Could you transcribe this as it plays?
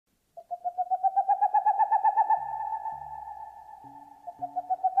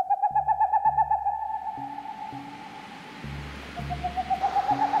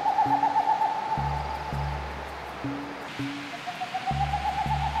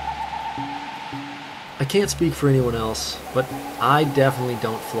can't speak for anyone else, but I definitely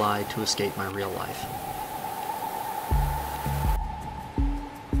don't fly to escape my real life.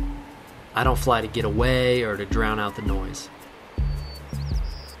 I don't fly to get away or to drown out the noise.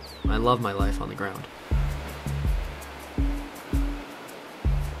 I love my life on the ground.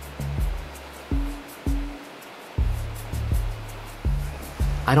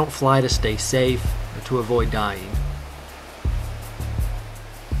 I don't fly to stay safe or to avoid dying.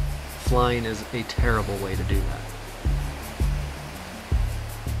 Flying is a terrible way to do that.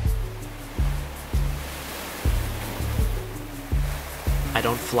 I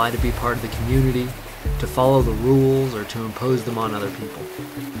don't fly to be part of the community, to follow the rules, or to impose them on other people.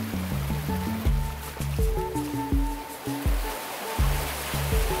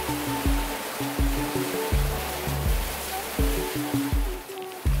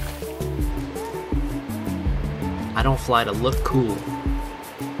 I don't fly to look cool,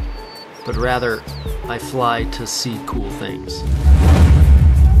 but rather I fly to see cool things.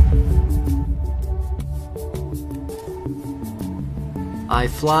 I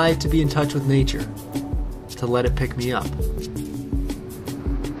fly to be in touch with nature, to let it pick me up.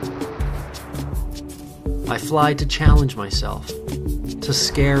 I fly to challenge myself, to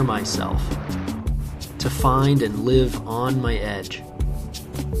scare myself, to find and live on my edge.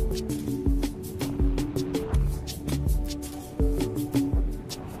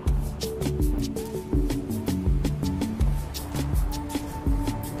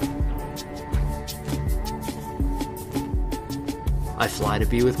 I fly to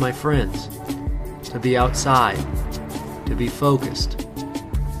be with my friends, to be outside, to be focused.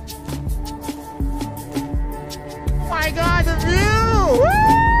 My God, the view!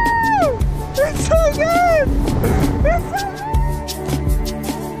 Woo! It's so good! It's so good!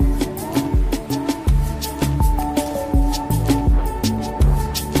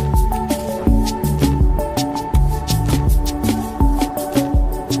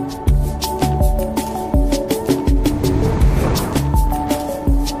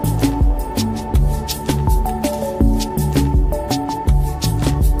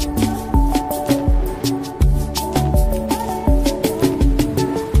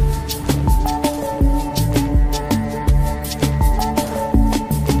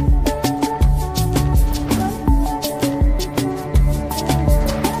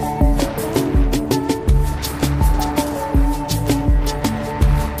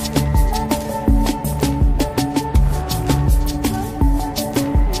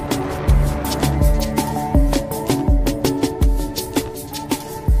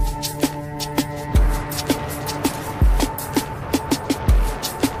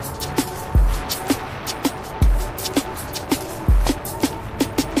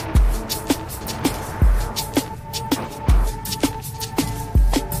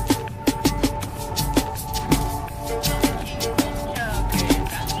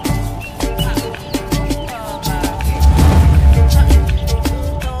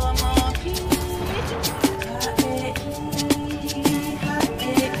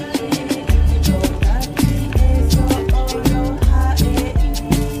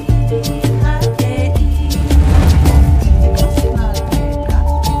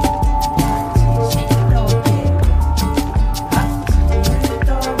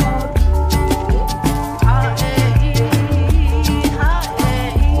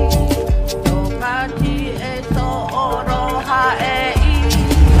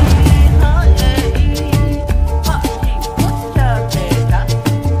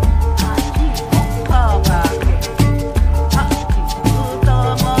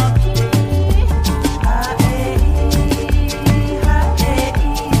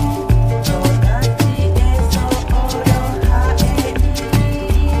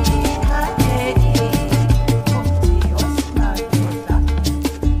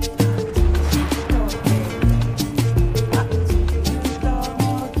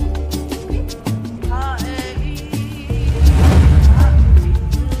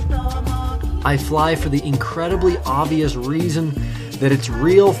 I fly for the incredibly obvious reason that it's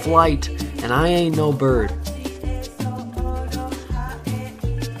real flight and I ain't no bird.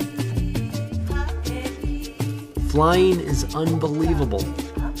 Flying is unbelievable.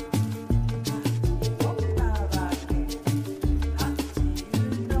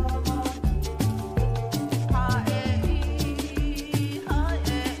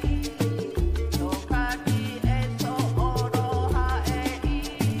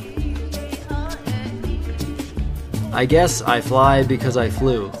 I guess I fly because I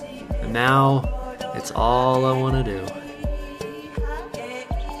flew, and now it's all I want to do.